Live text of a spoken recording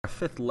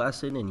fifth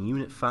lesson in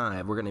Unit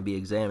 5, we're going to be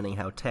examining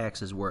how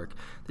taxes work.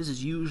 This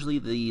is usually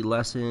the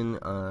lesson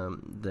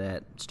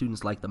that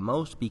students like the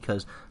most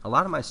because a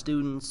lot of my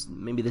students,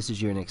 maybe this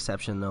is an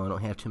exception though, I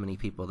don't have too many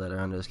people that are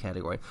under this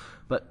category,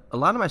 but a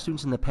lot of my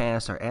students in the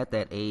past are at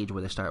that age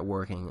where they start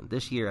working.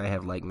 This year I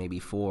have like maybe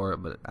 4,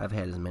 but I've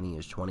had as many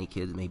as 20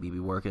 kids maybe be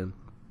working.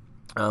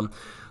 So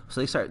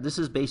this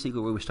is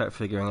basically where we start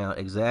figuring out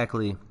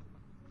exactly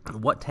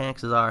what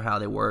taxes are, how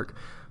they work.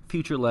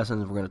 Future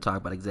lessons, we're going to talk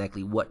about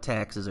exactly what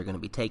taxes are going to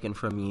be taken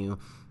from you,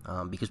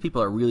 because people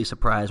are really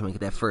surprised when they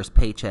get that first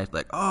paycheck,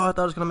 like, oh, I thought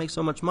I was going to make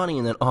so much money,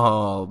 and then,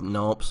 oh,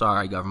 nope,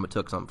 sorry, government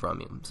took something from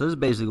you. So this is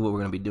basically what we're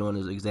going to be doing,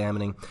 is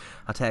examining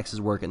how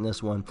taxes work in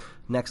this one.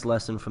 Next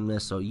lesson from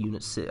this, so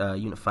Unit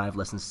 5,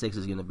 Lesson 6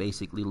 is going to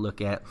basically look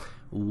at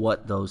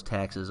what those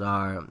taxes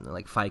are,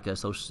 like FICA,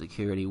 Social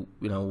Security,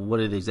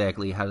 what it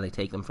exactly, how do they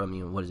take them from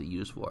you, and what is it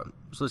used for.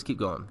 So let's keep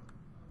going.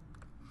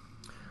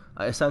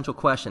 Essential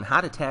question: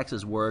 how do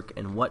taxes work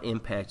and what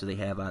impact do they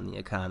have on the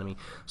economy?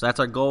 So that's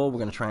our goal. We're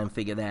going to try and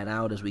figure that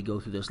out as we go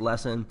through this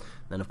lesson.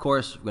 Then, of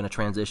course, we're going to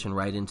transition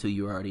right into,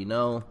 you already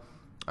know,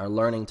 our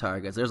learning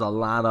targets. There's a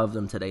lot of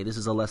them today. This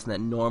is a lesson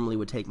that normally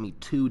would take me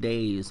 2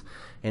 days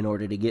in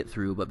order to get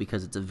through, but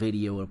because it's a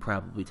video, it'll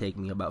probably take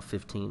me about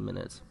 15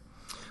 minutes.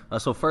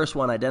 So first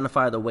one,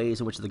 identify the ways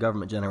in which the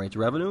government generates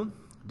revenue.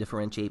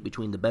 Differentiate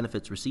between the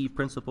benefits received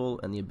principle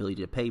and the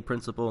ability to pay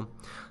principle.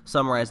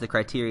 Summarize the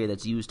criteria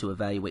that's used to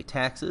evaluate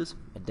taxes.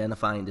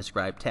 Identify and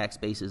describe tax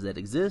bases that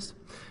exist.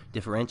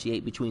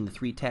 Differentiate between the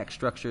 3 tax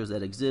structures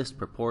that exist: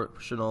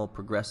 proportional,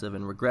 progressive,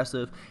 and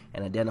regressive,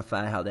 and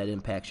identify how that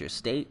impacts your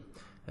state.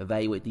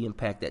 Evaluate the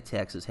impact that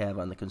taxes have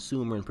on the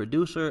consumer and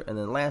producer. And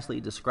then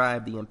lastly,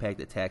 describe the impact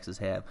that taxes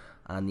have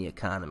on the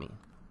economy.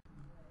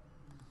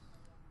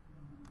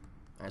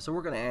 All right, so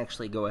we're going to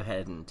actually go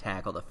ahead and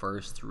tackle the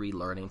first 3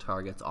 learning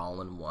targets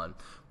all in one.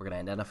 We're going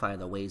to identify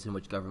the ways in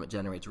which government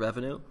generates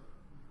revenue.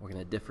 We're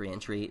going to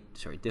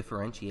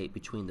differentiate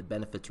between the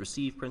benefits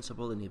received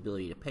principle and the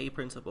ability to pay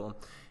principle.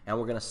 And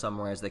we're going to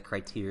summarize the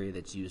criteria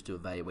that's used to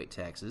evaluate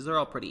taxes. They're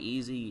all pretty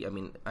easy. I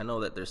mean, I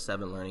know that there's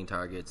 7 learning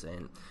targets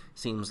and it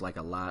seems like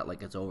a lot,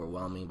 like it's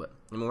overwhelming, but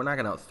I mean, we're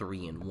knocking out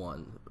 3 in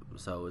 1,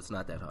 so it's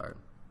not that hard.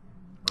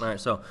 All right,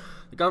 so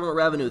the government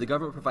revenue, the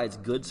government provides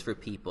goods for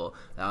people.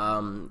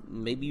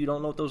 Maybe you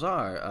don't know what those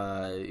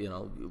are.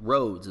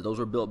 Roads, those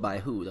were built by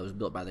who? Those were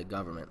built by the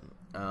government.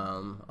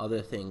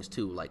 Other things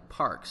too, like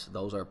parks,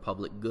 those are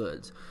public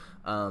goods.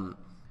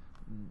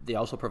 They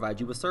also provide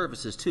you with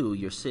services too.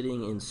 You're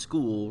sitting in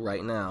school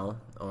right now,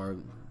 or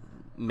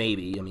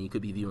maybe, you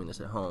could be viewing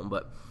this at home,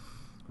 but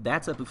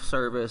that's a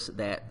service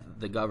that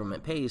the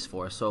government pays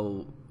for.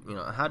 So,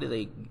 how do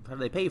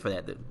they pay for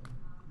that?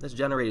 That's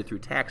generated through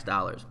tax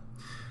dollars.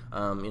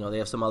 They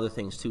have some other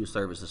things too,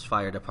 services,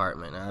 fire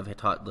department. And I've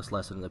taught this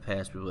lesson in the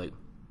past. People are like,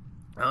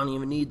 I don't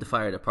even need the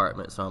fire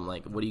department. So I'm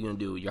like, what are you going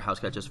to do? Your house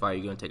catches fire,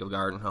 you're going to take a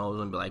garden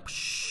hose and be like,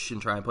 psh, and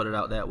try and put it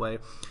out that way.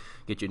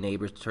 Get your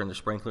neighbors to turn the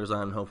sprinklers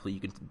on, and hopefully you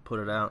can put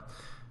it out.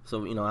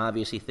 So,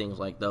 obviously things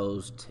like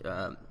those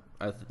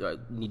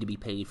need to be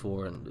paid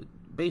for, and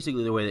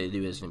basically the way they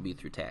do it is going to be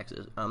through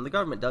taxes. The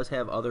government does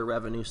have other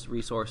revenue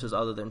resources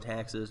other than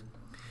taxes,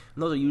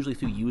 and those are usually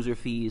through user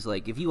fees.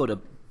 Like if you go to,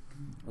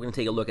 we're going to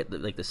take a look at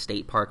the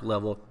state park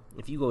level.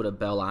 If you go to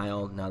Belle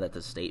Isle, now that's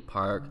a state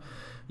park,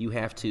 you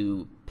have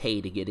to pay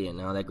to get in.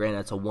 Now, granted,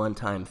 that's a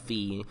one-time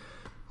fee,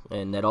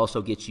 and that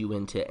also gets you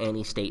into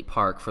any state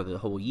park for the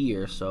whole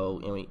year. So,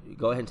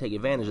 go ahead and take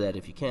advantage of that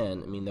if you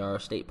can. There are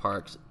state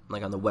parks,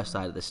 like on the west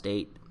side of the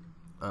state,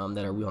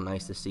 that are real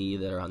nice to see,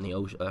 that are on the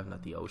ocean,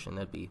 not the ocean,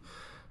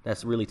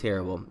 that's really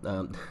terrible,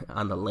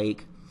 on the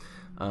lake.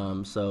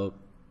 So,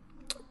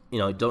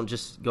 don't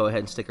just go ahead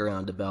and stick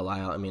around to Belle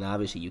Isle.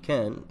 Obviously you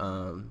can,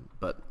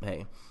 but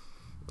hey.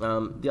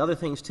 The other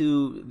things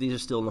too, these are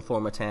still in the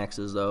form of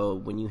taxes though.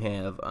 When you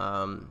have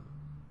a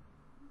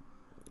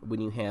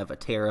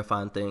tariff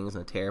on things,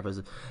 and a tariff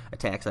is a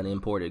tax on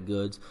imported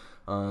goods,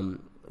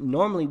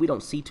 normally we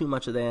don't see too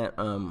much of that.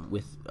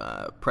 With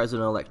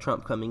President-elect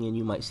Trump coming in,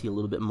 you might see a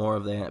little bit more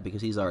of that,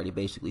 because he's already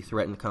basically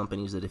threatened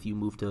companies that if you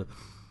move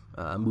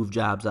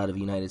jobs out of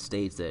the United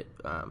States, that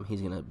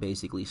he's going to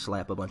basically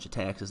slap a bunch of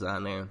taxes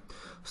on there.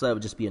 So that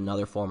would just be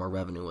another form of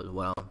revenue as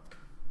well.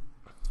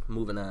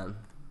 Moving on.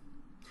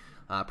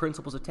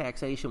 Principles of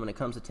taxation. When it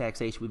comes to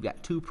taxation, we've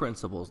got 2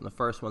 principles, and the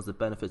first one's the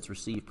benefits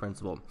received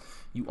principle.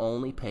 You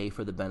only pay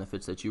for the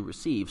benefits that you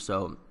receive.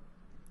 So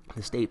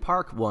the state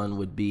park one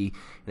would be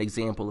an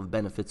example of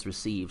benefits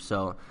received.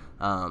 So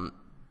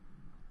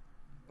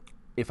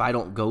if I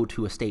don't go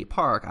to a state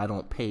park, I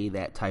don't pay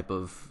that type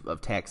of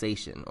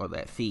taxation or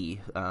that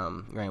fee.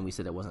 Granted, we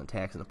said it wasn't a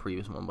tax in the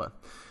previous one, but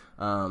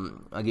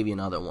I'll give you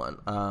another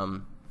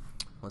one.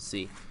 Let's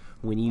see.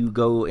 When you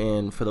go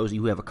in, for those of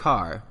you who have a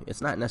car, it's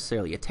not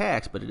necessarily a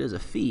tax, but it is a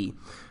fee.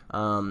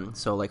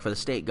 So like for the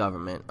state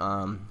government,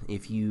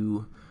 if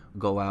you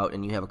go out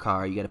and you have a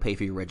car, you got to pay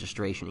for your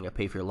registration, you got to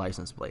pay for your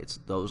license plates.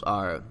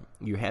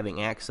 You're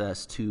having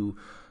access to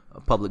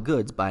public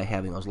goods by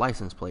having those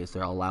license plates.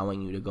 They're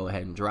allowing you to go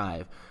ahead and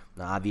drive.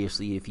 Now,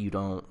 obviously, if you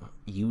don't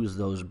use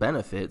those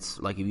benefits,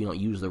 like if you don't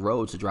use the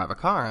roads to drive a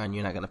car on,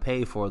 you're not going to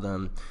pay for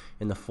them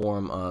in the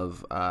form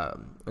of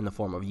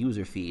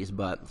user fees.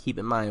 But keep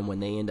in mind, when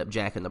they end up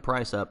jacking the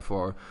price up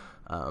for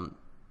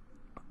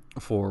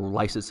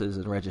licenses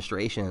and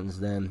registrations,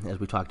 then, as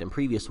we talked in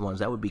previous ones,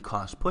 that would be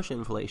cost push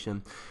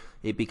inflation.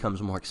 It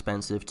becomes more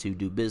expensive to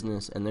do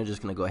business, and they're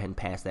just going to go ahead and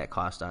pass that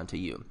cost on to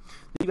you.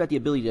 Then you've got the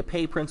ability to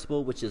pay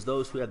principle, which is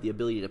those who have the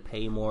ability to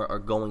pay more are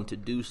going to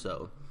do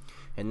so.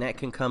 And that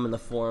can come in the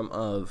form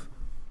of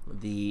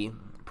the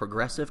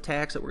progressive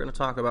tax that we're going to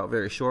talk about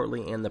very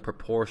shortly and the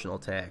proportional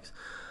tax.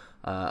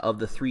 Of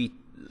the three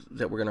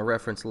that we're going to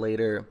reference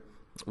later,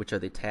 which are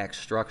the tax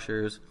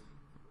structures,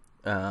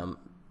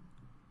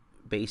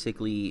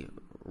 basically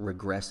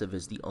regressive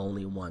is the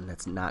only one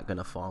that's not going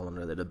to fall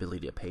under that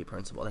ability to pay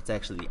principle. That's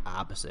actually the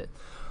opposite.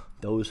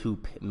 Those who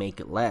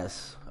make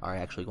less are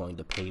actually going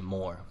to pay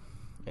more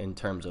in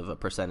terms of a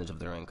percentage of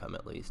their income,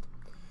 at least.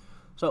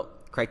 So,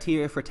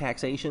 criteria for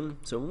taxation.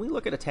 So when we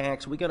look at a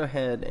tax, we go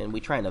ahead and we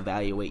try and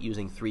evaluate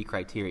using three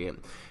criteria.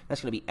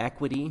 That's going to be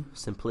equity,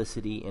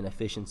 simplicity, and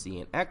efficiency.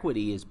 And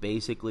equity is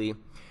basically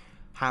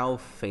how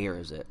fair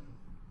is it?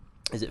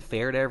 Is it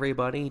fair to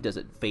everybody? Does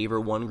it favor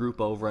one group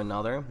over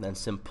another? Then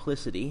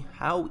simplicity,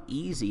 how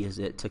easy is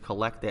it to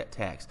collect that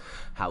tax?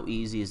 How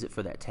easy is it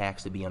for that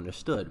tax to be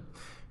understood?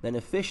 Then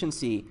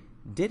efficiency,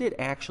 did it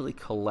actually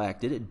collect?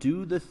 Did it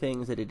do the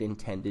things that it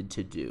intended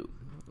to do?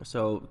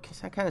 So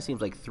that kind of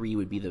seems like three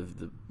would be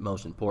the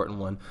most important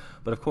one.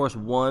 But of course,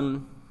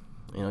 one,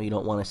 you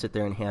don't want to sit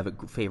there and have it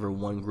favor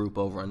one group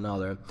over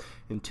another.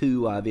 And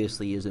two,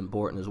 obviously, is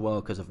important as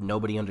well, because if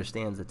nobody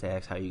understands the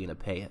tax, how are you going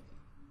to pay it?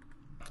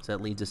 So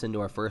that leads us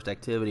into our first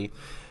activity.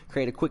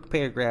 Create a quick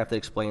paragraph that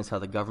explains how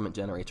the government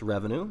generates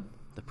revenue,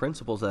 the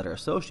principles that are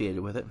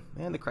associated with it,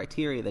 and the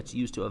criteria that's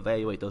used to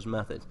evaluate those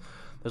methods.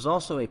 There's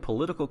also a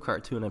political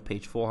cartoon on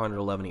page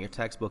 411 of your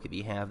textbook if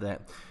you have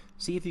that.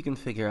 See if you can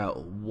figure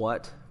out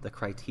what the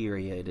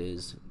criteria it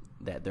is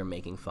that they're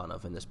making fun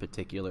of in this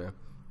particular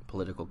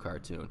political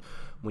cartoon.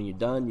 When you're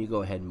done, you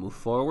go ahead and move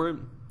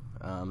forward.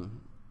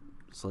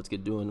 So let's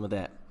get doing with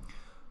that.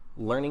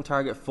 Learning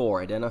target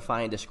 4,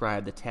 identify and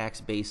describe the tax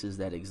bases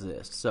that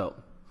exist. So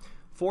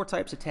 4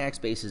 types of tax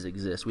bases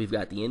exist. We've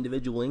got the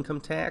individual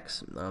income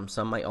tax.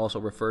 Some might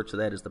also refer to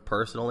that as the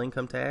personal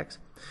income tax.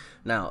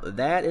 Now,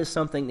 that is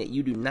something that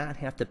you do not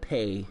have to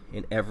pay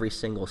in every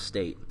single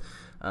state.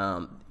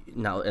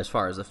 Now, as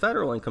far as the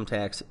federal income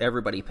tax,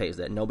 everybody pays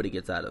that. Nobody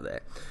gets out of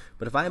that.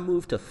 But if I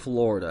move to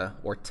Florida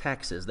or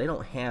Texas, they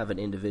don't have an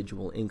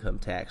individual income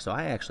tax, so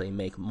I actually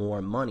make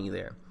more money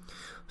there.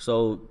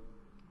 So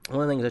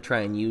one of the things I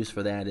try and use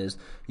for that is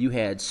you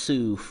had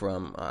Sue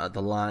from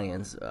the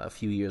Lions a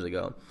few years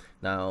ago.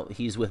 Now,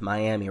 he's with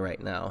Miami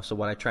right now. So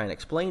what I try and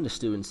explain to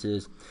students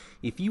is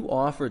if you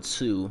offered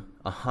Sue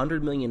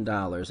 $100 million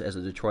as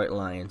a Detroit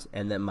Lions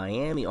and then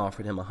Miami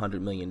offered him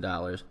 $100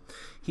 million,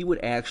 he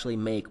would actually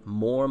make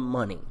more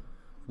money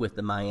with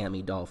the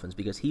Miami Dolphins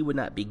because he would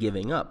not be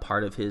giving up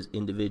part of his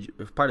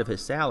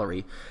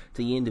salary to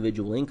the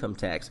individual income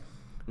tax.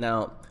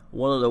 Now,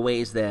 one of the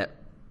ways that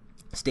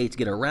states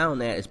get around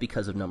that is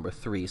because of number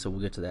 3, so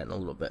we'll get to that in a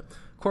little bit.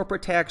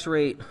 Corporate tax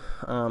rate,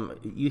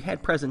 you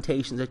had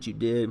presentations that you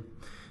did.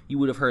 You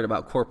would have heard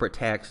about corporate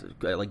tax,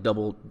 like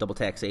double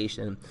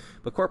taxation.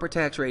 But corporate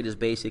tax rate is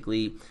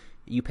basically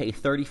you pay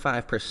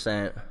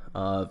 35%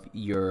 of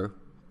your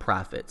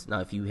profits.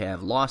 Now, if you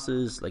have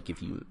losses, like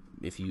if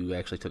you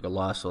actually took a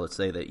loss, so let's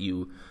say that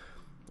you,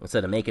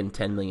 instead of making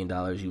 $10 million,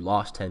 you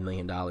lost $10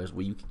 million,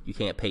 well, you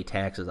can't pay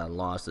taxes on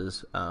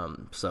losses.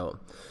 So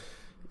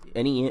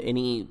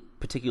any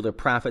particular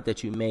profit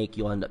that you make,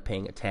 you'll end up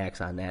paying a tax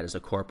on that as a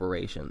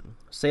corporation.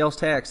 Sales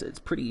tax, it's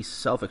pretty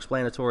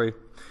self-explanatory.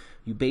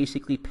 You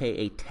basically pay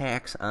a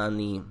tax on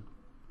the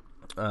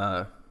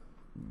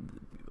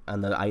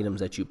items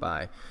that you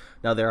buy.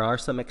 Now, there are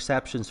some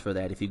exceptions for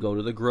that. If you go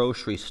to the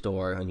grocery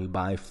store and you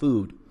buy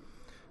food,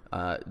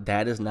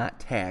 that is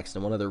not taxed.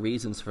 And one of the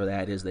reasons for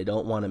that is they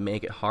don't want to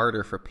make it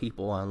harder for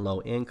people on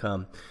low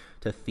income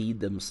to feed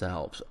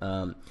themselves.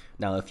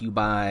 Now, if you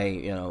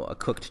buy, a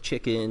cooked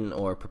chicken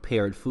or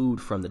prepared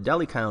food from the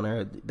deli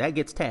counter, that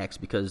gets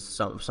taxed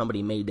because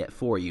somebody made that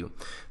for you.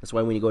 That's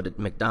why when you go to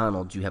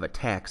McDonald's, you have a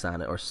tax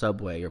on it, or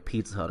Subway or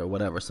Pizza Hut or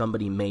whatever.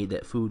 Somebody made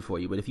that food for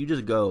you. But if you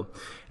just go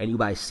and you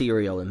buy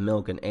cereal and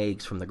milk and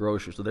eggs from the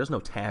grocery store, there's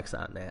no tax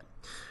on that.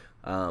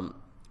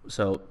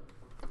 So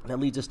that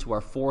leads us to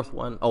our fourth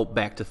one. Oh,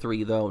 back to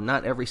 3, though.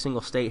 Not every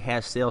single state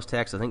has sales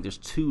tax. I think there's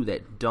 2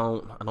 that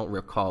don't. I don't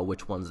recall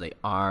which ones they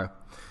are,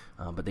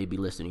 but they'd be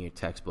listed in your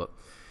textbook.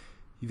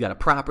 You've got a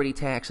property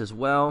tax as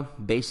well.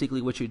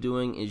 Basically, what you're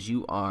doing is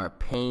you are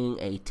paying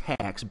a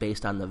tax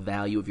based on the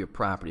value of your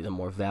property. The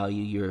more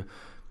value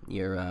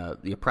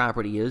your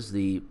property is,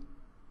 the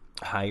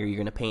higher you're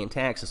going to pay in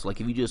taxes. So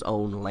like if you just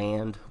own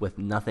land with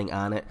nothing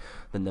on it,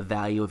 then the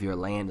value of your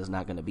land is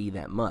not going to be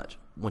that much.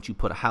 Once you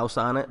put a house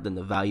on it, then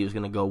the value is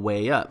going to go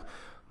way up.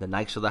 The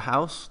nicer the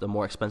house, the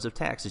more expensive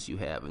taxes you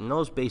have. And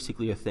those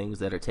basically are things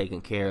that are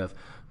taken care of.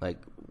 Like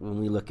when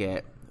we look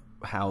at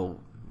how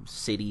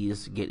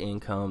cities get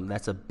income.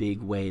 That's a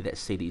big way that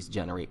cities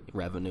generate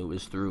revenue,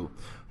 is through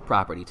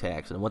property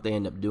tax. And what they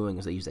end up doing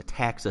is they use a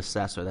tax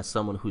assessor. That's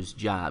someone whose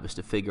job is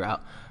to figure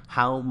out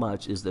how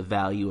much is the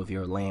value of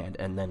your land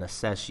and then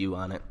assess you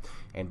on it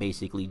and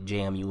basically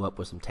jam you up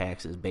with some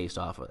taxes based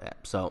off of that.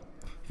 So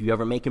if you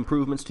ever make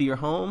improvements to your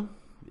home,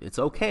 it's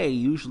okay.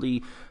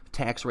 Usually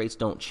tax rates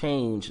don't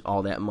change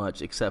all that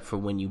much except for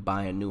when you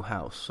buy a new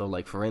house. So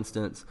like, for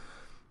instance,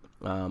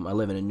 I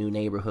live in a new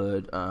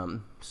neighborhood,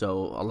 so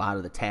a lot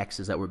of the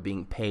taxes that were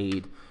being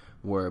paid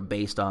were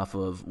based off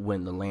of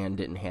when the land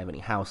didn't have any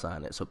house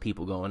on it. So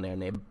people go in there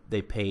and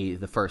they pay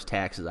the first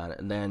taxes on it,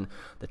 and then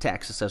the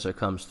tax assessor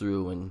comes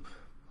through and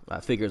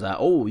figures out,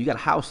 oh, you got a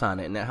house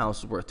on it, and that house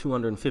is worth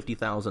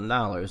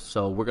 $250,000.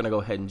 So we're gonna go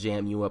ahead and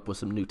jam you up with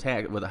some new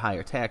tax, with a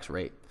higher tax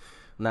rate.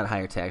 Not a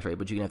higher tax rate,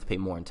 but you're going to have to pay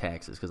more in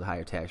taxes, because a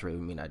higher tax rate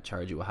would mean I'd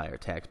charge you a higher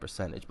tax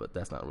percentage, but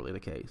that's not really the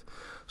case.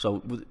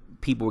 So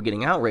people were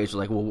getting outraged,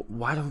 like, well,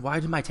 why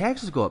did my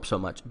taxes go up so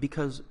much?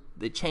 Because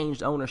they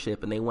changed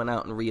ownership, and they went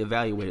out and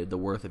reevaluated the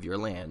worth of your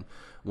land.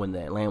 When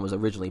that land was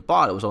originally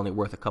bought, it was only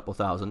worth a couple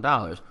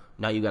 $1,000s.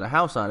 Now you got a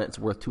house on it, it's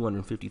worth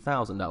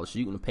 $250,000, so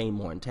you're going to pay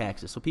more in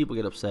taxes. So people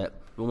get upset,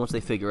 but once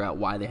they figure out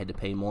why they had to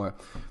pay more,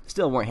 they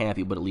still weren't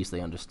happy, but at least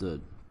they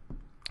understood.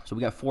 So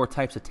we got 4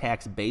 types of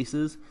tax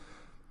bases.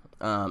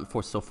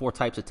 4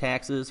 types of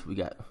taxes.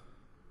 I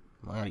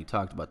already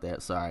talked about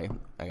that. Sorry,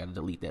 I got to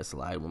delete that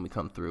slide when we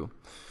come through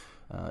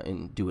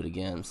and do it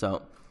again.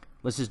 So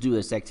let's just do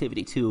this.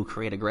 Activity 2,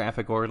 create a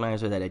graphic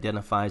organizer that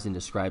identifies and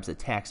describes the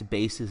tax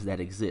bases that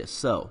exist.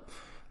 So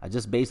I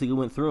just basically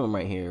went through them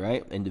right here,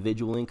 right?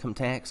 Individual income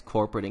tax,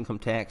 corporate income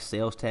tax,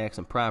 sales tax,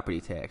 and property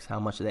tax. How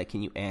much of that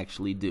can you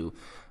actually do?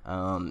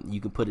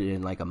 You can put it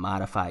in like a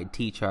modified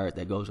T-chart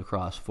that goes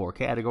across 4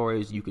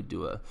 categories.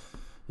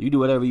 You do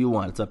whatever you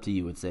want. It's up to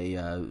you. It's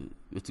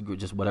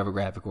just whatever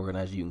graphic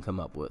organizer you can come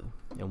up with.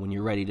 And when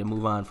you're ready to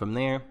move on from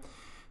there,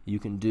 you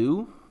can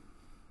do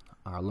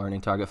our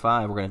learning target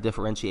 5. We're going to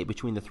differentiate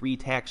between the 3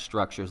 tax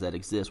structures that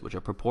exist, which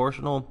are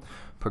proportional,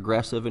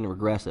 progressive, and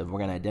regressive. We're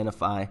going to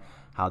identify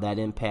how that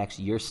impacts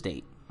your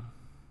state.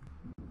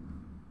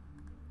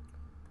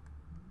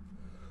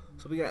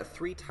 So we got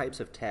 3 types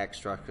of tax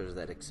structures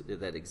that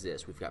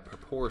exist. We've got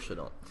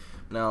proportional.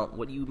 Now,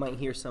 what you might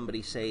hear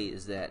somebody say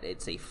is that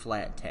it's a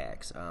flat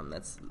tax.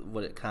 That's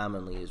what it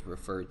commonly is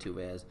referred to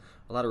as.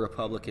 A lot of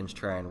Republicans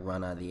try and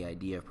run on the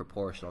idea of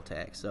proportional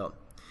tax. So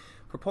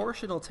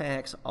proportional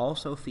tax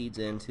also feeds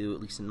into,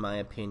 at least in my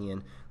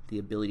opinion, the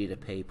ability to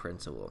pay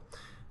principal.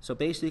 So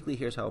basically,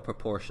 here's how a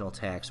proportional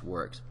tax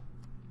works.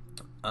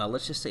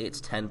 Let's just say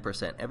it's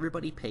 10%.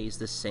 Everybody pays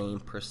the same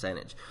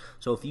percentage.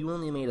 So if you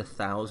only made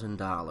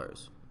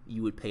 $1,000,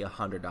 you would pay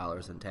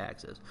 $100 in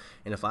taxes.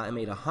 And if I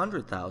made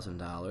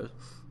 $100,000,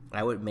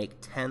 I would pay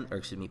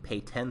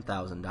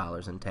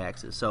 $10,000 in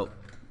taxes. So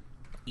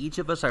each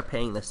of us are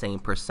paying the same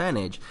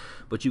percentage,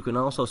 but you can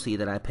also see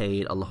that I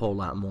paid a whole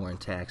lot more in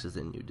taxes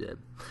than you did.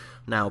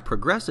 Now,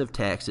 progressive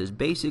taxes,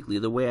 basically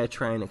the way I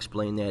try and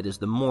explain that is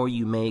the more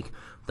you make,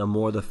 the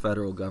more the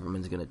federal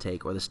government is going to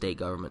take, or the state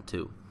government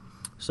too.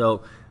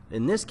 So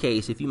in this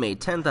case, if you made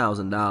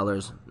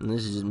 $10,000, and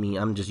this is just me,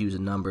 I'm just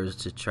using numbers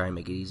to try and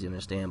make it easy to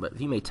understand, but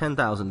if you made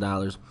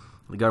 $10,000,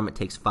 the government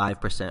takes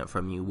 5%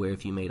 from you, where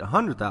if you made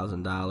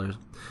 $100,000,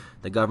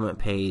 the government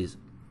takes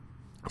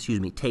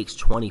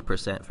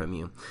 20% from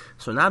you.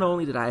 So not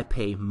only did I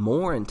pay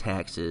more in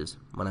taxes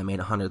when I made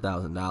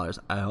 $100,000,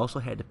 I also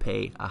had to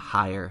pay a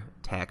higher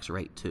tax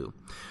rate too.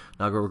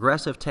 Now,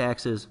 regressive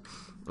taxes,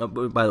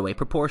 by the way,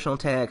 proportional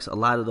tax, a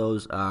lot of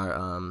those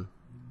are...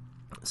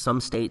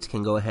 some states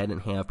can go ahead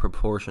and have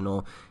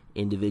proportional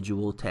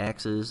individual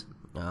taxes,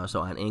 so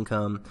on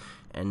income,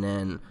 and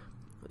then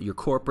your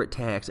corporate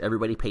tax,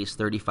 everybody pays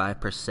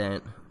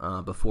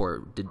 35%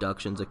 before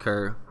deductions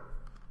occur.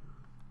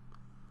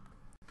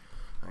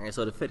 All right,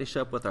 so to finish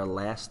up with our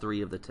last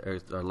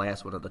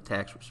one of the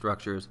tax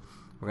structures,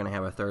 we're going to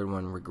have our third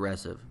one,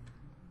 regressive.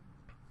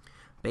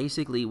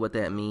 Basically, what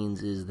that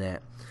means is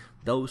that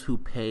those who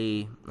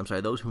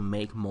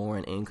make more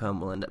in income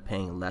will end up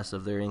paying less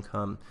of their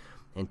income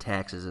in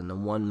taxes, and the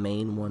one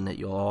main one that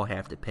you'll all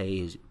have to pay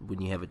is when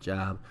you have a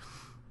job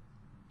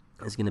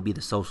is going to be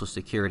the Social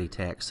Security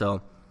tax.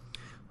 So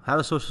how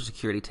the Social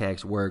Security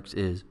tax works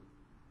is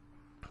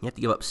you have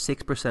to give up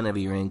 6% of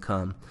your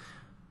income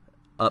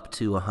up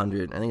to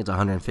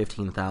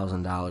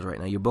 $115,000 right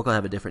now. Your book will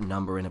have a different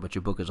number in it, but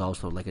your book is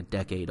also like a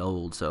decade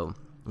old, so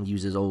it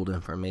uses old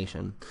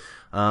information.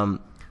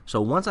 So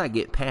once I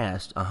get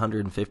past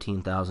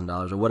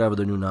 $115,000 or whatever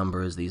the new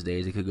number is these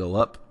days, it could go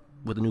up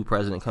with the new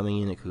president coming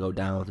in, it could go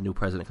down with the new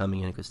president coming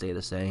in, it could stay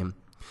the same.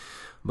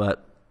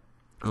 But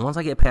once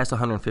I get past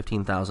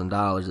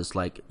 $115,000, it's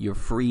like you're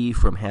free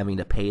from having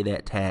to pay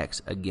that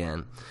tax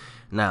again.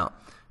 Now,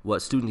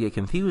 what students get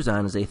confused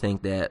on is they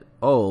think that,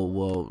 oh,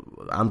 well,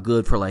 I'm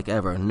good for like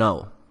ever.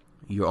 No,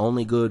 you're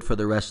only good for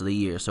the rest of the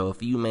year. So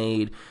if you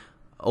made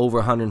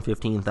over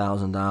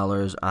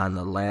 $115,000 on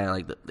the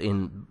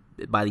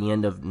by the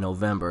end of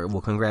November.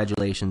 Well,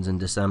 congratulations, in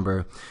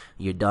December,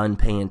 you're done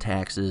paying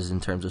taxes in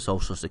terms of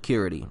Social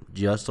Security,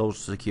 just Social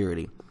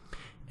Security.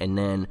 And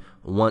then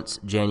once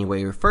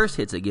January 1st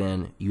hits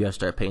again, you have to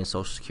start paying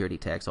Social Security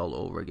tax all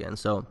over again.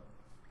 So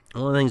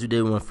one of the things we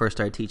did when we first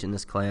started teaching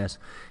this class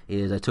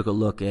is I took a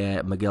look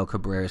at Miguel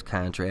Cabrera's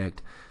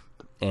contract,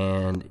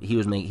 and he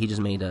just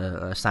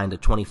signed a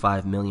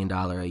 $25 million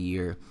a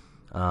year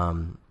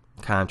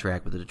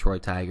contract with the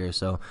Detroit Tigers.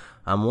 So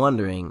I'm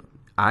wondering,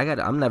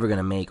 I'm never going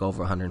to make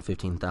over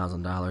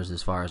 $115,000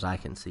 as far as I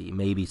can see.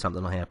 Maybe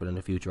something will happen in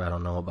the future I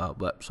don't know about.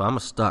 But so I'm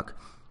stuck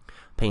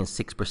paying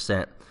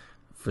 6%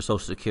 for Social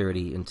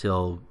Security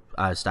until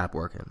I stop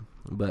working.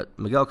 But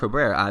Miguel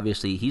Cabrera,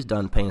 obviously, he's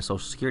done paying Social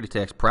Security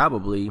tax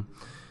probably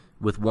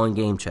with one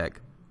game check.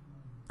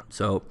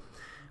 So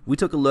we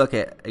took a look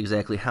at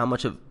exactly how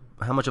much of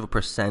a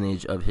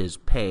percentage of his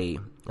pay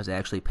is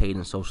actually paid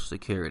in Social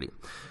Security.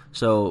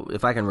 So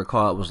if I can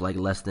recall, it was like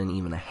less than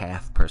even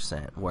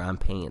 0.5%, where I'm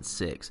paying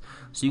 6%.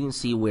 So you can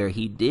see where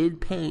he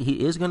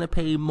is going to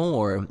pay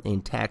more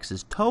in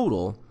taxes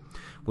total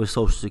with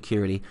Social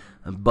Security,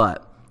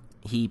 but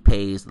he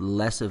pays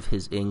less of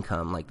his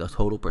income, like the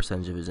total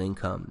percentage of his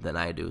income, than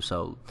I do.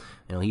 So,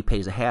 he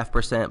pays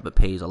 0.5%, but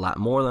pays a lot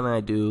more than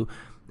I do.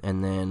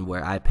 And then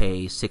where I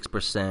pay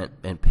 6%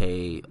 and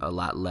pay a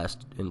lot less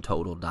in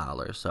total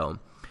dollars. So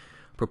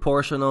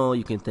proportional,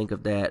 you can think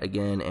of that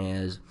again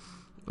as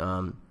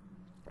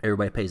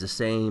everybody pays the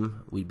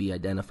same. We'd be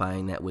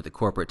identifying that with the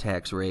corporate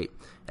tax rate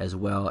as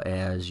well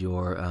as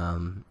your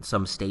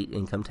some state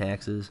income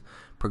taxes.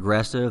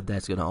 Progressive,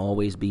 that's going to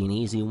always be an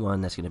easy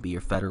one. That's going to be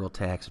your federal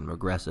tax and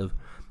progressive.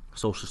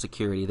 Social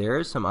Security, there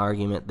is some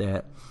argument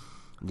that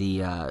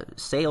the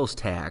sales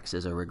tax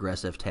is a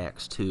regressive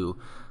tax too.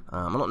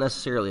 I don't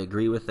necessarily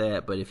agree with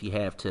that, but if you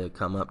have to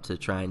come up to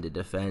trying to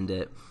defend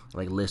it,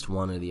 like list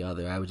one or the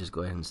other, I would just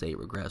go ahead and say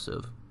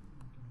regressive.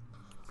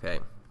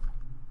 Okay.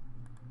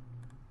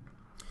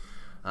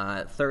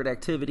 Third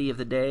activity of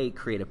the day,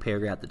 create a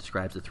paragraph that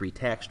describes the 3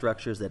 tax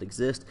structures that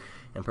exist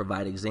and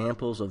provide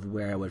examples of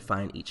where I would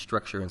find each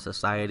structure in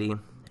society.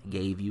 I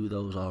gave you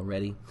those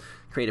already.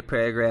 Create a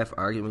paragraph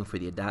arguing for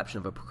the adoption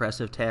of a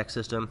progressive tax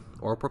system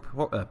or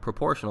a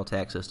proportional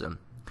tax system.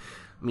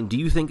 I mean, do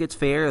you think it's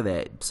fair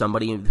that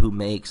somebody who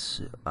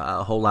makes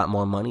a whole lot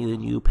more money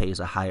than you pays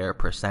a higher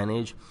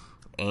percentage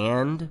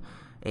and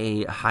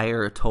a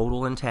higher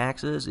total in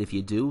taxes? If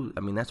you do,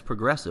 I mean, that's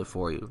progressive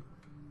for you.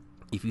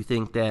 If you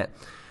think that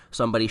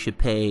somebody should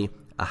pay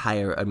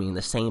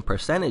the same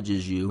percentage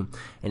as you,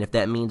 and if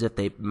that means if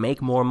they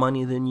make more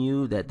money than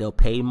you, that they'll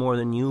pay more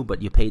than you,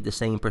 but you paid the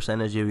same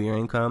percentage of your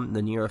income,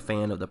 then you're a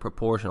fan of the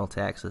proportional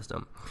tax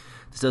system.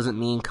 This doesn't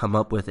mean come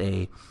up with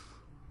a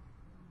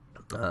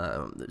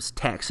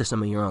tax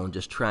system of your own.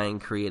 Just try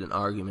and create an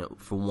argument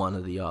for one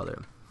or the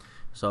other.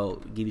 So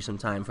give you some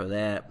time for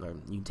that, or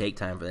you can take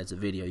time for that. It's a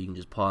video. You can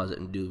just pause it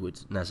and do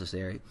what's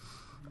necessary.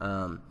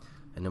 And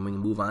then we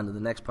can move on to the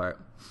next part,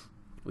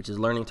 which is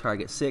learning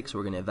target 6.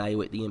 We're going to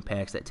evaluate the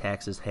impacts that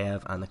taxes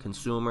have on the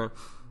consumer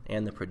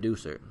and the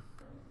producer.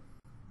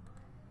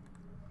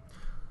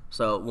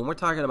 So when we're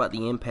talking about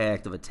the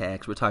impact of a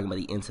tax, we're talking about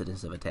the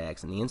incidence of a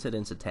tax. And the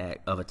incidence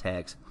of a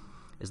tax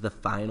is the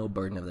final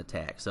burden of the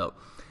tax. So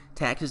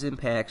taxes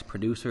impacts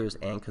producers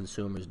and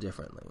consumers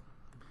differently.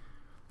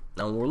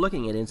 Now, when we're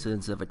looking at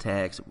incidence of a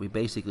tax, we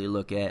basically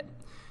look at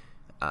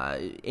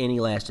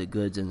inelastic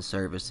goods and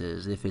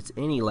services. If it's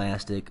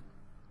inelastic,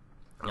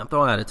 I'm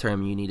throwing out a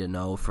term you need to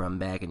know from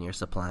back in your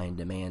supply and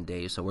demand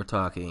days. So we're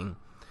talking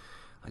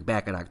like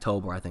back in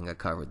October, I think I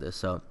covered this.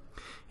 So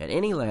an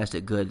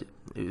inelastic good,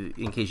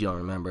 in case you don't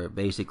remember,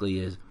 basically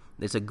is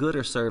it's a good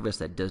or service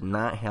that does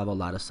not have a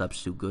lot of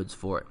substitute goods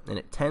for it, and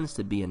it tends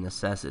to be a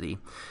necessity.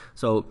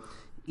 So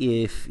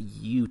if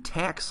you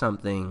tax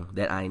something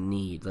that I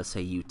need, let's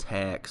say you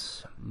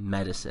tax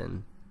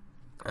medicine,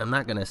 I'm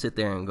not going to sit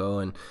there and go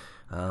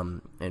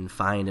and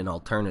find an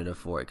alternative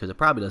for it, because it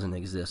probably doesn't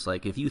exist.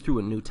 Like if you threw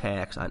a new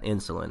tax on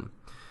insulin,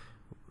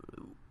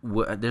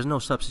 there's no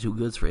substitute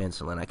goods for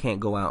insulin. I can't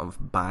go out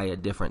and buy a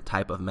different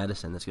type of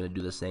medicine that's going to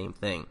do the same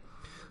thing.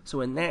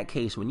 So in that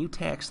case, when you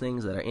tax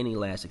things that are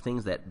inelastic,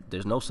 things that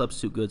there's no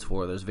substitute goods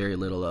for, there's very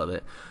little of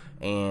it,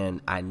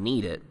 and I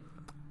need it,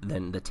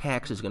 then the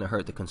tax is going to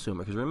hurt the consumer.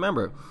 Because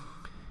remember,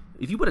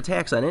 if you put a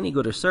tax on any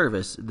good or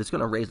service, that's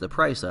going to raise the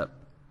price up.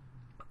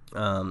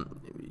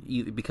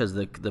 Because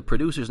the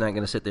producer's not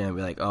going to sit there and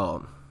be like,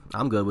 oh,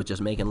 I'm good with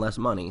just making less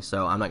money,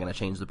 so I'm not going to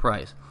change the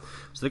price.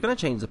 So they're going to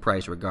change the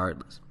price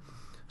regardless.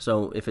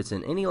 So if it's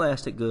an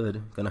inelastic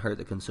good, going to hurt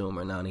the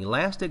consumer. Now, an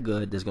elastic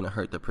good is going to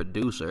hurt the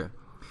producer.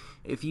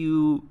 If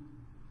you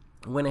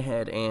went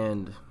ahead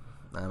and,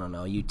 I don't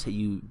know,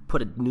 you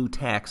put a new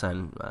tax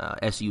on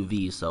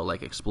SUVs, so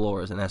like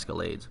Explorers and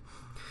Escalades.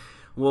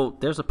 Well,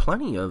 there's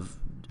plenty of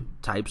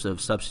types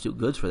of substitute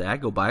goods for that. I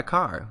go buy a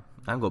car.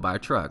 I can go buy a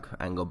truck.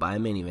 I can go buy a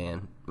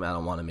minivan. I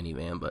don't want a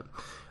minivan, but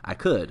I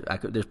could.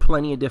 There's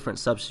plenty of different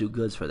substitute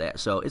goods for that.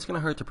 So it's going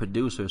to hurt the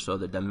producer. So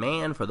the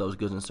demand for those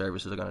goods and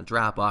services are going to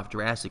drop off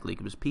drastically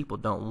because people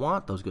don't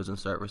want those goods and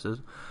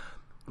services.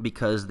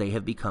 because they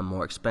have become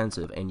more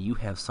expensive, and you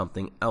have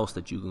something else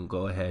that you can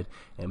go ahead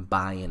and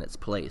buy in its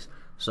place.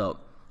 So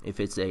if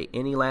it's a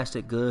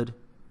inelastic good,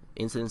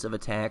 incidence of a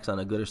tax on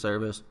a good or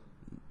service,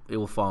 it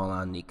will fall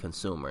on the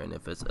consumer. And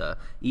if it's a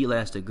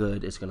elastic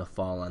good, it's going to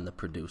fall on the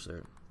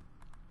producer.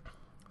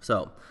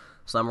 So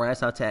summarize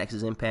how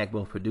taxes impact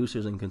both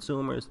producers and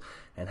consumers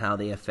and how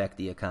they affect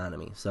the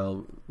economy.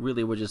 So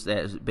really we're just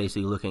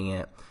basically looking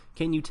at,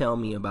 can you tell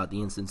me about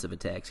the incidence of a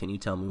tax? Can you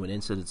tell me when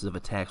incidence of a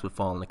tax would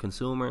fall on the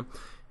consumer?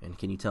 And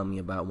can you tell me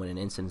about when an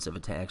incidence of a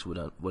tax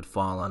would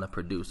fall on a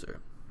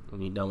producer?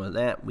 When you're done with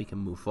that, we can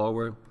move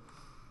forward.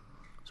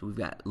 So we've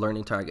got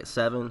learning target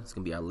 7. It's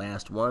going to be our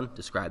last one.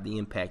 Describe the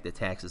impact that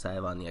taxes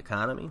have on the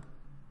economy.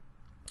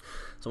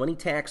 So any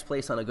tax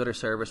placed on a good or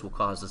service will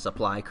cause the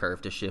supply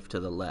curve to shift to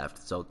the left.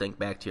 So think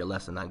back to your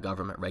lesson on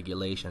government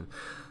regulation.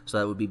 So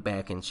that would be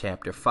back in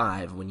chapter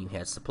 5 when you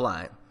had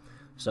supply.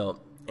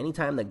 So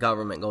anytime the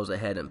government goes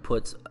ahead and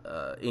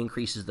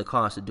increases the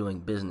cost of doing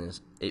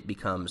business, it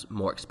becomes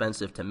more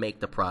expensive to make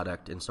the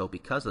product, and so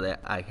because of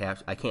that, I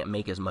can't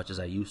make as much as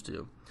I used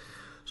to.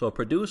 So a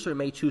producer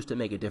may choose to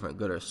make a different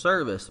good or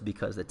service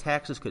because the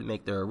taxes could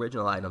make their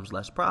original items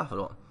less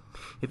profitable.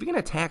 If you're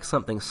going to tax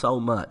something so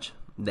much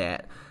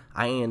that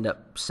I end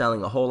up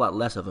selling a whole lot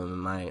less of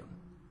them and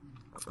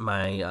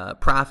my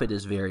profit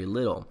is very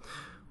little,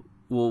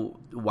 well,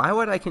 why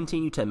would I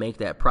continue to make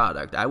that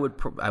product? I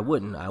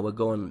wouldn't. I would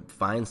go and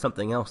find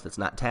something else that's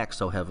not taxed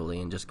so heavily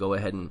and just go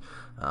ahead and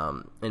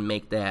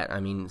make that. I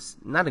mean, it's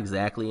not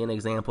exactly an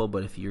example,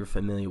 but if you're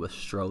familiar with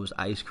Stroh's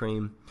ice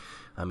cream,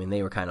 I mean,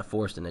 they were kind of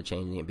forced into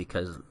changing it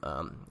because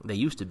they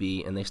used to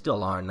be, and they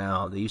still are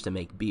now, they used to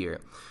make beer.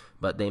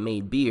 But they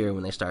made beer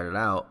when they started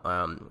out.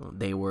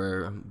 They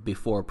were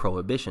before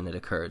Prohibition had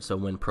occurred. So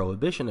when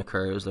Prohibition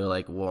occurs, they're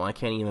like, well, I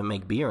can't even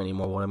make beer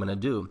anymore. What am I going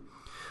to do?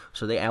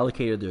 So they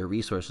allocated their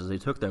resources. They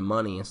took their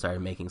money and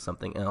started making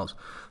something else.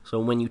 So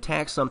when you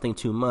tax something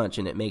too much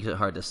and it makes it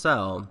hard to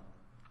sell,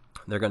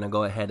 they're going to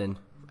go ahead and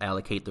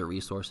allocate their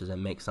resources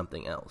and make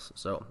something else.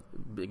 So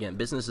again,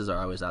 businesses are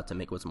always out to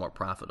make what's more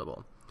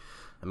profitable.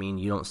 I mean,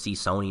 you don't see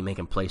Sony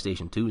making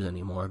PlayStation 2s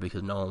anymore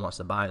because no one wants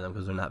to buy them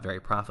because they're not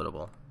very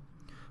profitable.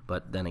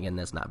 But then again,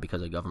 that's not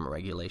because of government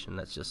regulation.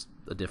 That's just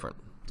a different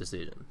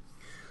decision.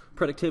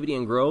 Productivity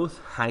and growth.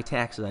 High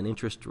taxes on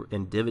interest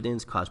and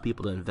dividends cause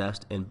people to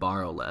invest and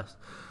borrow less.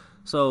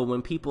 So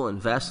when people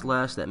invest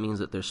less, that means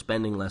that they're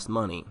spending less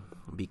money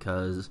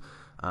because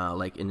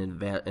like an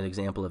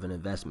example of an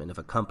investment. If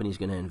a company's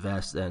going to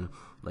invest, then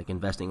like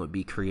investing would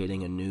be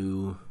creating a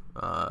new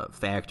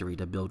factory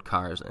to build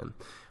cars in.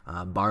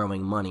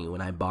 Borrowing money.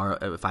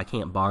 If I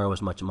can't borrow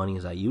as much money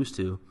as I used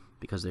to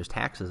because there's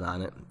taxes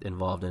on it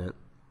involved in it,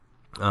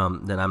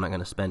 then I'm not going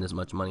to spend as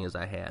much money as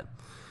I had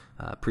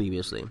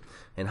previously.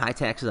 And high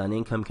taxes on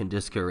income can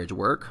discourage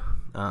work.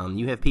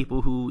 You have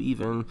people who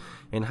even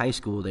in high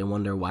school, they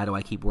wonder, why do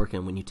I keep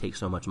working when you take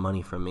so much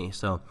money from me?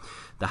 So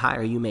the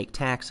higher you make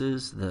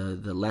taxes,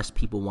 the less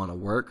people want to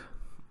work.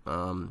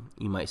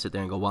 You might sit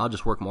there and go, well, I'll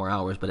just work more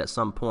hours. But at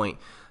some point,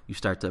 you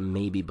start to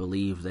maybe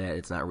believe that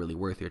it's not really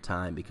worth your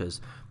time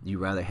because you'd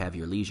rather have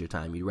your leisure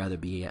time. You'd rather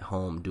be at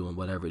home doing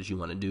whatever it is you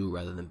want to do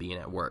rather than being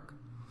at work.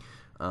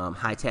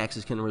 High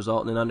taxes can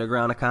result in an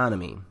underground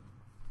economy.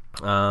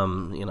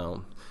 I'm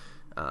going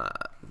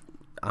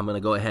to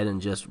go ahead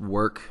and just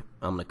work.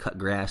 I'm going to cut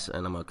grass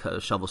and I'm going to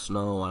shovel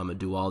snow. And I'm going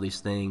to do all these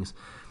things,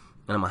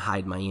 and I'm going to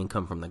hide my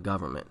income from the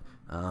government.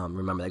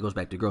 Remember, that goes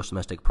back to gross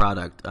domestic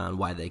product on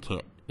why they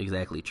can't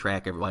exactly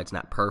track why it's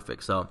not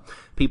perfect. So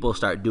people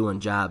start doing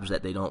jobs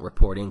that they don't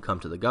report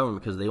income to the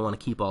government because they want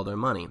to keep all their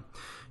money.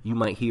 You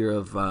might hear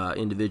of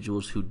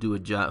individuals who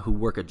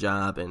work a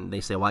job, and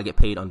they say, well, I get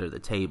paid under the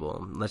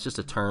table. That's just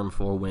a term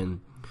for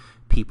when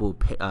people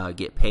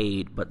get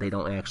paid, but they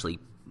don't actually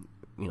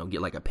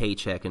get like a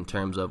paycheck in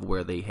terms of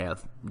where they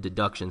have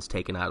deductions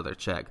taken out of their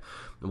check.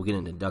 And we'll get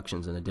into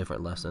deductions in a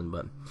different lesson,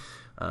 but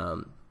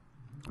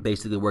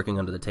basically working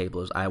under the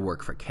table is I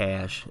work for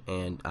cash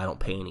and I don't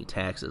pay any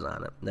taxes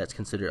on it. That's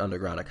considered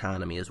underground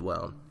economy as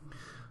well.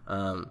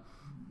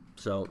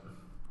 So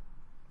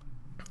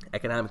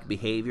economic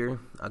behavior.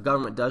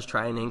 Government does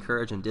try and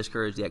encourage and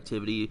discourage the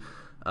activity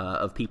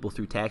of people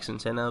through tax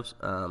incentives.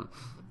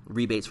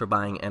 Rebates for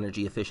buying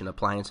energy-efficient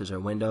appliances or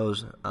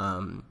windows,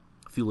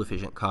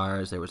 fuel-efficient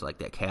cars. There was like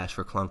that Cash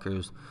for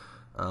Clunkers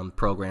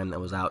program that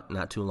was out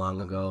not too long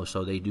ago.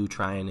 So they do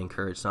try and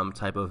encourage some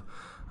type of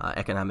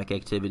economic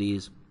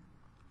activities.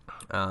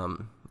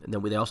 And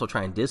then they also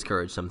try and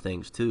discourage some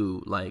things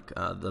too, like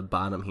the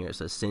bottom here, it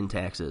says sin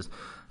taxes.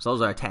 So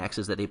those are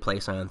taxes that they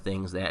place on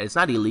things that it's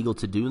not illegal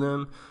to do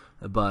them,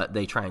 but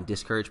they try and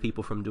discourage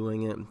people from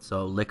doing it.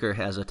 So liquor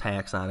has a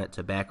tax on it.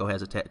 Tobacco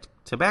has a tax.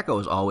 Tobacco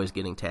is always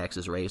getting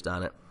taxes raised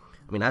on it.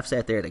 I mean, I've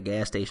sat there at a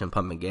gas station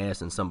pumping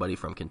gas, and somebody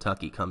from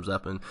Kentucky comes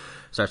up and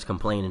starts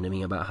complaining to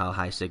me about how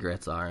high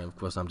cigarettes are. And of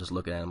course, I'm just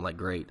looking at them like,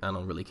 great, I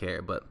don't really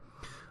care. But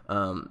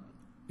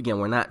again,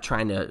 we're not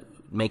trying to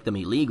make them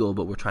illegal,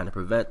 but we're trying to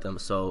prevent them.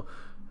 So,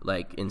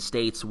 like in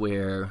states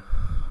where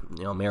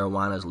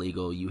marijuana is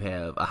legal, you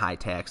have a high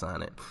tax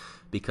on it.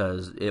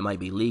 because it might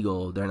be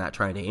legal. They're not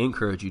trying to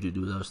encourage you to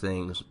do those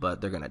things,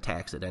 but they're going to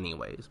tax it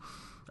anyways.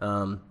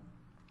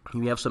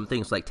 You have some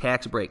things like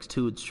tax breaks,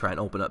 too, to try and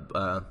open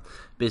up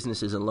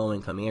businesses in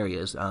low-income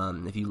areas.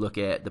 If you look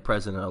at the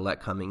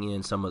president-elect coming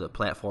in, some of the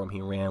platform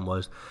he ran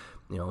was,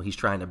 he's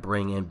trying to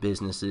bring in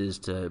businesses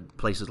to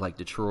places like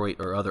Detroit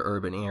or other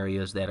urban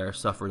areas that are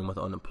suffering with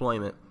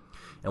unemployment.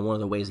 And one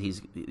of the ways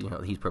he's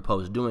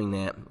proposed doing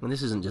that, and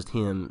this isn't just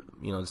him,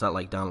 it's not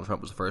like Donald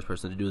Trump was the first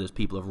person to do this.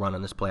 People have run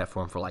on this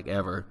platform for like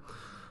ever.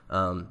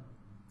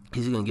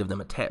 He's going to give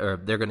them or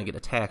they're going to get a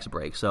tax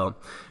break. So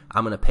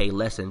I'm going to pay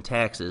less in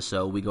taxes.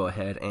 So we go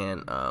ahead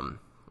and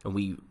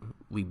we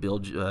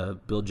build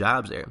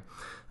jobs there.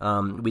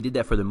 We did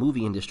that for the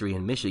movie industry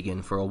in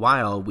Michigan. For a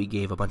while, we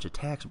gave a bunch of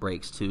tax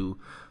breaks to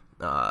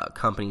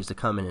companies to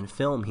come in and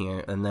film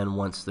here. And then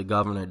once the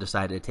governor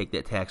decided to take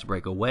that tax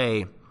break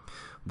away,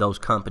 those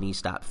companies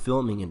stopped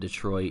filming in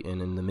Detroit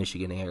and in the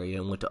Michigan area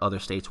and went to other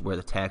states where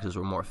the taxes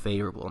were more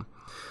favorable.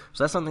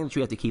 So that's something that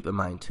you have to keep in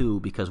mind too,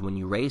 because when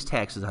you raise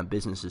taxes on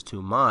businesses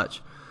too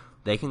much,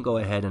 they can go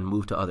ahead and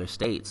move to other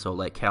states. So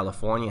like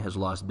California has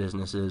lost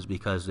businesses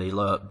because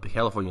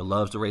California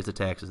loves to raise the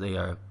taxes. They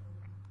are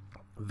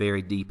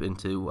very deep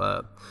into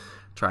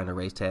trying to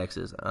raise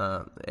taxes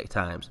at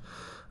times.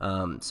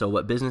 So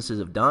what businesses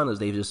have done is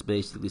they've just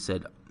basically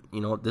said,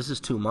 this is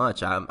too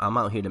much. I'm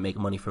out here to make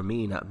money for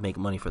me, not make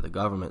money for the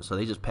government. So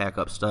they just pack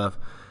up stuff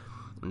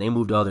and they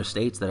move to other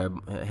states that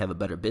have a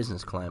better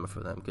business climate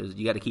for them. Because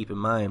you got to keep in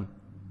mind,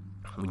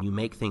 when you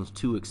make things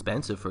too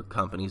expensive for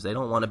companies, they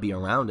don't want to be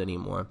around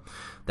anymore.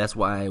 That's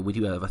why we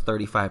do have a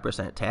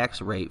 35%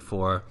 tax rate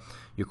for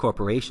your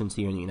corporations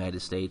here in the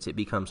United States. It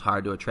becomes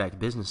hard to attract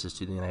businesses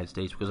to the United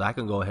States because I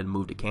can go ahead and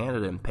move to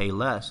Canada and pay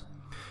less.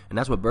 And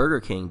that's what Burger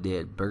King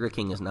did. Burger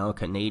King is now a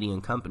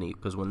Canadian company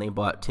because when they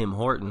bought Tim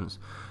Hortons,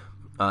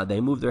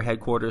 they moved their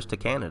headquarters to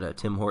Canada.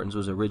 Tim Hortons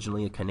was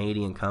originally a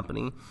Canadian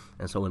company,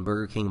 and so when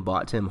Burger King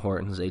bought Tim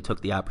Hortons, they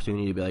took the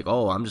opportunity to be like,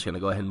 I'm just going to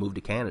go ahead and move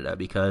to Canada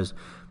because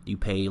you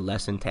pay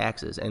less in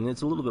taxes. And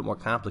it's a little bit more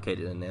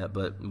complicated than that,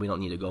 but we don't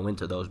need to go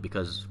into those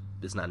because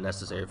it's not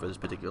necessary for this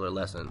particular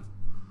lesson.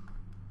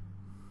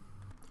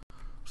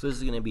 So this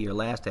is going to be your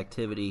last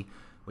activity,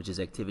 which is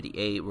Activity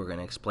 8. We're going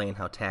to explain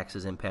how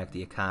taxes impact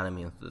the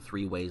economy in the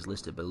 3 ways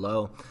listed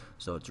below.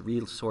 So it's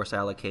resource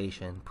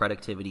allocation,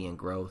 productivity and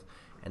growth,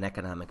 and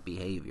economic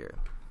behavior.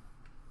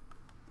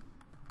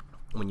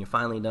 When you're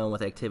finally done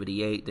with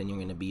Activity 8, then you're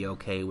going to be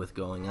okay with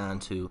going on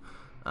to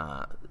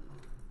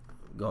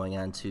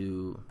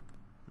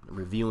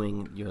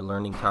reviewing your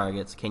learning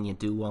targets. Can you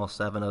do all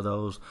 7 of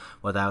those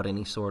without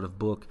any sort of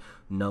book,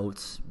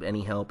 notes,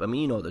 any help? I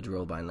mean, you know the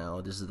drill by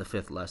now. This is the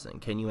 5th lesson.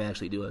 Can you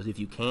actually do it? If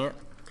you can't,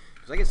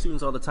 because I get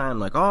students all the time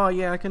like,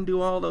 I can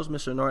do all those,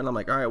 Mr. Norton. I'm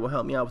like, all right, well,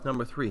 help me out with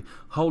number 3.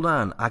 Hold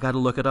on, I got to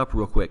look it up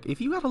real quick. If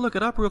you got to look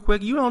it up real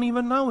quick, you don't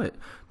even know it.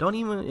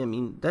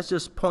 That's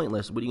just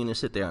pointless. What are you going to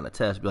sit there on a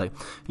test be like,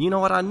 you know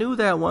what, I knew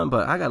that one,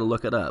 but I got to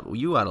look it up. Well,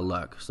 you out of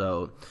luck.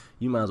 So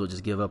you might as well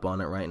just give up on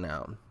it right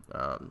now.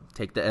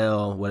 Take the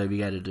L, whatever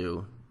you got to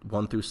do.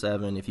 1 through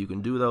 7, if you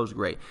can do those,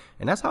 great.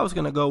 And that's how it's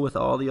going to go with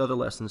all the other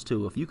lessons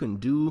too. If you can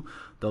do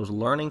those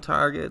learning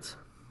targets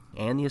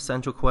and the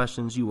essential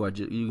questions, you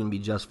can be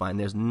just fine.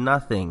 There's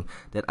nothing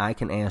that I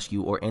can ask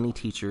you or any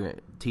teacher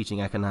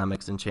teaching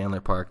economics in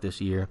Chandler Park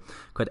this year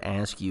could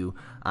ask you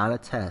on a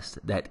test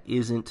that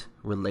isn't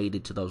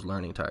related to those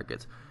learning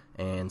targets.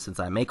 And since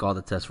I make all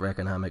the tests for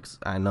economics,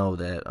 I know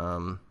that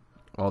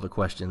all the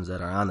questions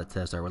that are on the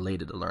test are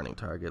related to learning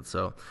targets.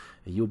 So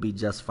you'll be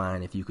just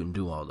fine if you can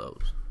do all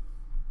those.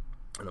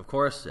 And of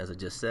course, as I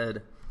just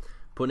said,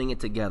 putting it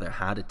together,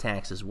 how do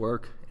taxes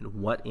work and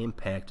what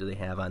impact do they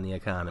have on the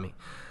economy?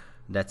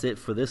 That's it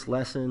for this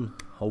lesson.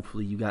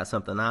 Hopefully you got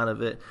something out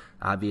of it.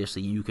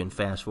 Obviously, you can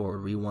fast forward,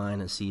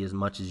 rewind, and see as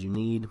much as you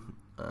need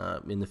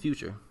in the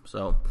future.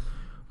 So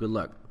good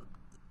luck.